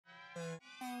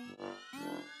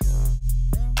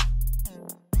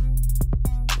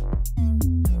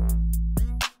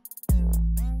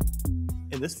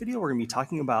In this video, we're going to be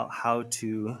talking about how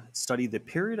to study the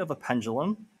period of a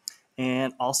pendulum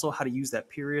and also how to use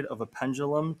that period of a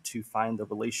pendulum to find the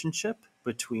relationship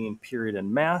between period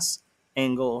and mass,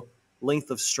 angle,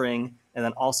 length of string, and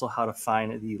then also how to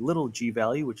find the little g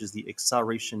value, which is the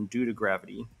acceleration due to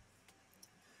gravity.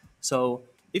 So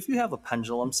if you have a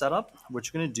pendulum set up,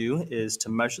 what you're going to do is to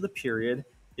measure the period,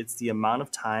 it's the amount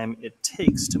of time it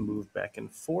takes to move back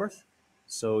and forth.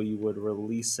 So you would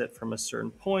release it from a certain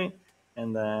point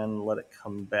and then let it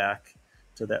come back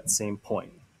to that same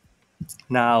point.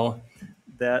 Now,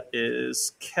 that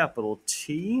is capital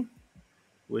T,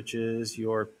 which is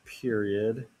your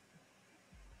period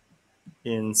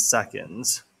in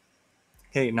seconds.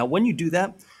 Okay, now when you do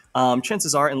that,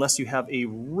 chances are, unless you have a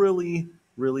really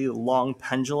long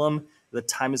pendulum, the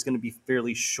time is going to be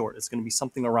fairly short. It's going to be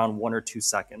something around 1 or 2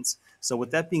 seconds. So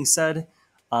with that being said,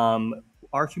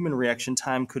 our human reaction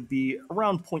time could be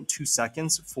around 0.2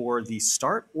 seconds for the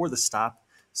start or the stop.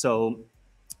 So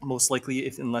most likely,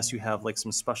 unless you have like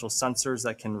some special sensors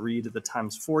that can read the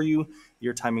times for you,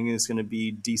 your timing is going to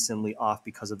be decently off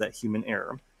because of that human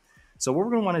error. So what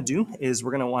we're going to want to do is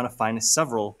we're going to want to find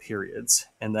several periods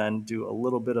and then do a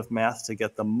little bit of math to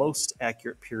get the most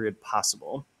accurate period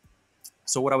possible.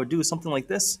 So what I would do is something like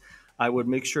this. I would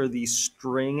make sure the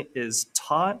string is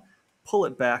taut, pull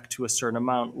it back to a certain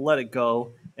amount, let it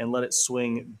go, and let it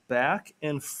swing back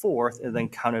and forth, and then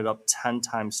count it up 10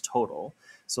 times total.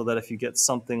 So that if you get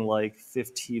something like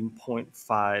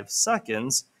 15.5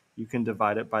 seconds, you can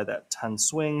divide it by that 10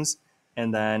 swings,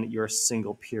 and then your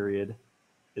single period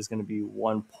is going to be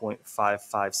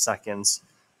 1.55 seconds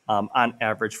on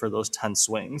average for those 10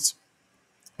 swings.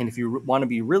 And if you want to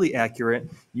be really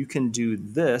accurate, you can do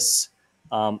this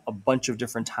a bunch of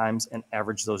different times and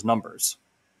average those numbers.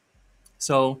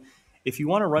 So if you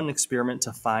want to run an experiment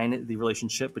to find the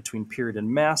relationship between period and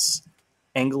mass,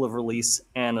 angle of release,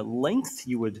 and length,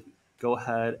 you would go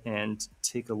ahead and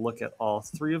take a look at all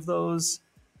three of those.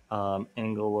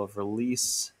 Angle of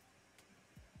release,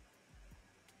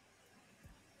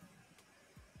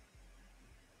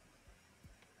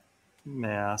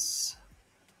 mass,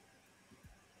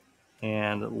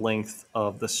 and length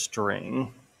of the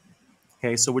string.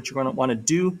 Okay, so what you're going to want to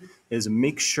do is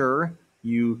make sure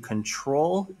you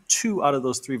control 2 out of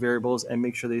those 3 variables and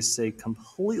make sure they stay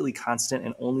completely constant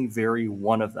and only vary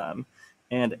one of them.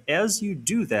 And as you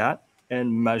do that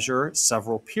and measure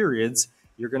several periods,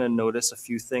 you're going to notice a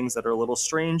few things that are a little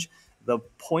strange. The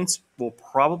points will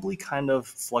probably kind of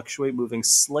fluctuate, moving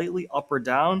slightly up or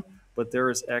down, but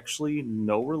there is actually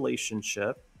no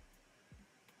relationship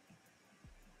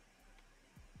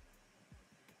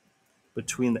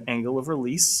between the angle of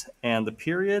release and the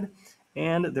period,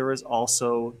 and there is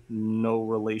also no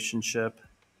relationship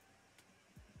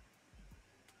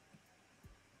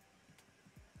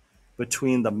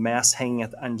between the mass hanging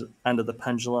at the end of the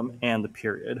pendulum and the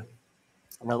period.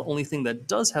 Now, the only thing that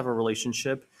does have a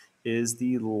relationship is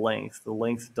the length. The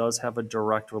length does have a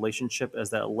direct relationship.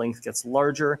 As that length gets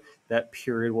larger, that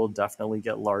period will definitely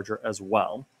get larger as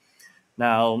well.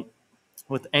 Now,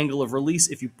 with angle of release,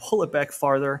 if you pull it back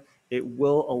farther, it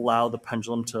will allow the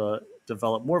pendulum to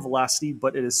develop more velocity,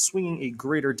 but it is swinging a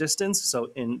greater distance. So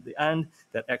in the end,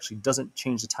 that actually doesn't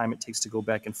change the time it takes to go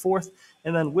back and forth.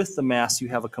 And then with the mass, you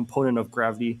have a component of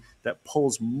gravity that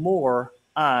pulls more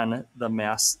on the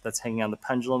mass that's hanging on the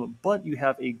pendulum, but you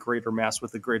have a greater mass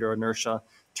with a greater inertia.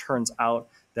 Turns out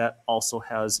that also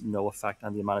has no effect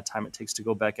on the amount of time it takes to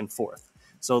go back and forth.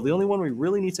 So the only one we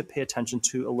really need to pay attention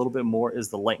to a little bit more is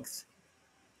the length.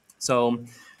 So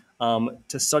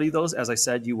to study those, as I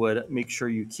said, you would make sure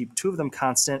you keep 2 of them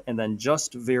constant and then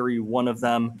just vary one of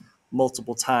them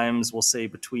multiple times, we'll say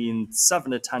between 7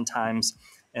 to 10 times,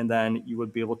 and then you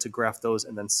would be able to graph those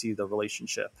and then see the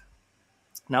relationship.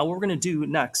 Now what we're going to do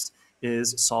next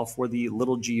is solve for the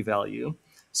little g value.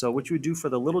 So what you would do for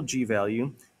the little g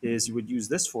value is you would use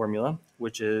this formula,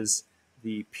 which is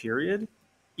the period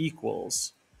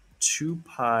equals 2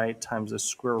 pi times the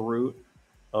square root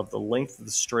of the length of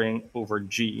the string over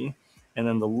g. And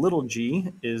then the little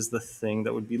g is the thing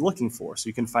that would be looking for. So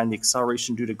you can find the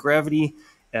acceleration due to gravity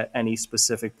at any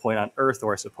specific point on Earth,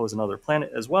 or I suppose another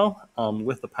planet as well,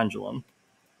 with the pendulum.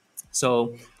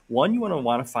 So one, you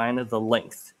want to find the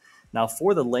length. Now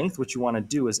for the length, what you want to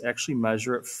do is actually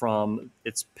measure it from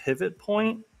its pivot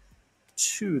point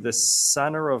to the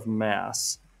center of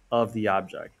mass of the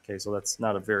object. Okay, so that's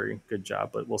not a very good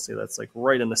job, but we'll say that's like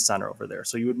right in the center over there.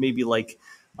 So you would maybe like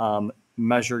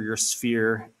measure your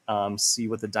sphere, see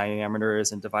what the diameter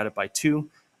is and divide it by 2.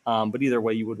 But either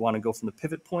way, you would want to go from the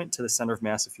pivot point to the center of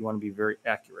mass if you want to be very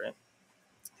accurate.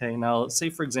 Okay, now let's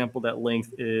say, for example, that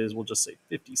length is, we'll just say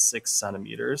 56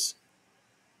 centimeters.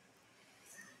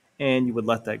 and you would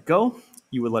let that go.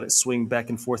 You would let it swing back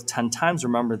and forth 10 times.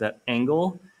 Remember that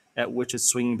angle at which it's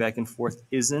swinging back and forth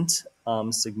isn't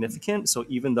significant. So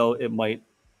even though it might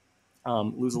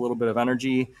lose a little bit of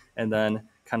energy and then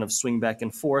kind of swing back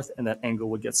and forth, and that angle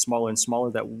would get smaller and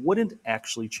smaller, that wouldn't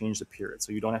actually change the period.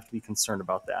 So you don't have to be concerned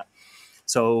about that.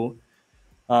 So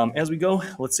as we go,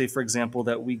 let's say, for example,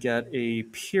 that we get a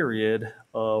period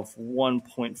of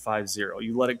 1.50.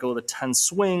 You let it go the 10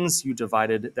 swings, you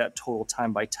divided that total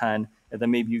time by 10, and then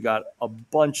maybe you got a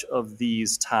bunch of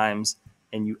these times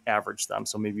and you average them.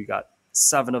 So maybe you got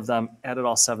 7 of them, added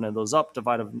all 7 of those up,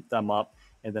 divided them up,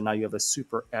 and then now you have a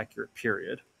super accurate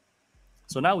period.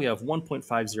 So now we have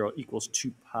 1.50 equals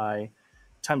 2 pi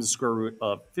times the square root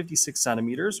of 56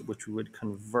 centimeters, which we would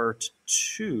convert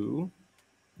to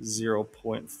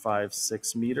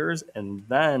 0.56 meters and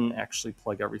then actually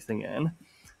plug everything in.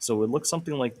 So it would look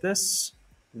something like this.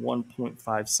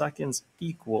 1.5 seconds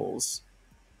equals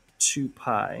 2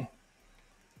 pi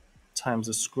times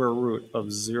the square root of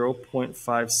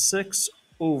 0.56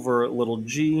 over little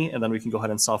g, and then we can go ahead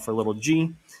and solve for little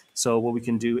g. So what we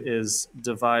can do is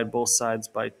divide both sides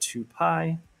by 2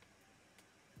 pi,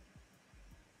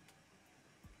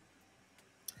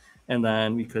 and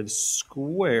then we could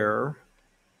square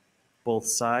both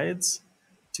sides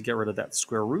to get rid of that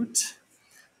square root.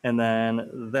 And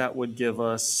then that would give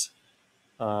us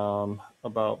about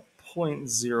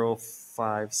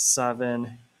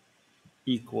 0.057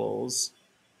 equals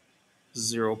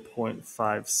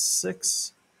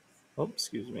 0.56. Oh,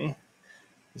 excuse me.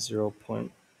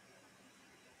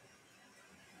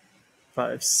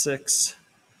 0.56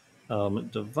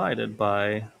 divided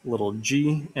by little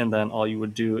g. And then all you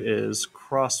would do is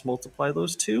cross multiply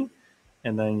those two.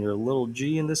 And then your little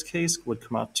g in this case would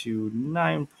come out to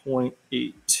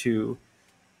 9.82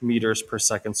 meters per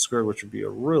second squared, which would be a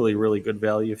really, really good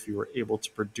value if you were able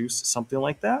to produce something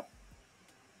like that.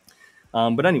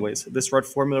 But anyways, this red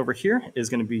formula over here is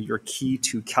going to be your key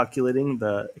to calculating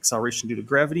the acceleration due to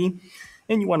gravity.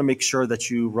 And you want to make sure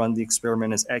that you run the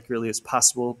experiment as accurately as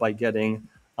possible by getting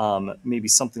maybe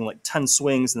something like 10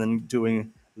 swings and then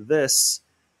doing this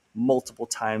multiple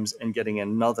times and getting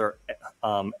another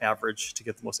average to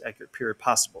get the most accurate period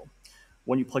possible.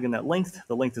 When you plug in that length,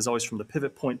 the length is always from the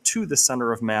pivot point to the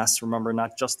center of mass. Remember,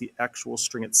 not just the actual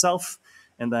string itself.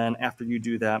 And then after you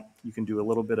do that, you can do a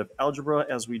little bit of algebra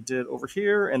as we did over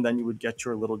here, and then you would get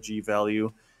your little g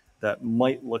value that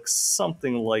might look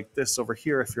something like this over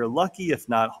here if you're lucky. If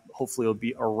not, hopefully it'll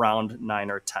be around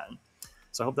 9 or 10.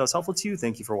 So I hope that was helpful to you.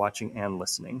 Thank you for watching and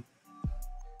listening.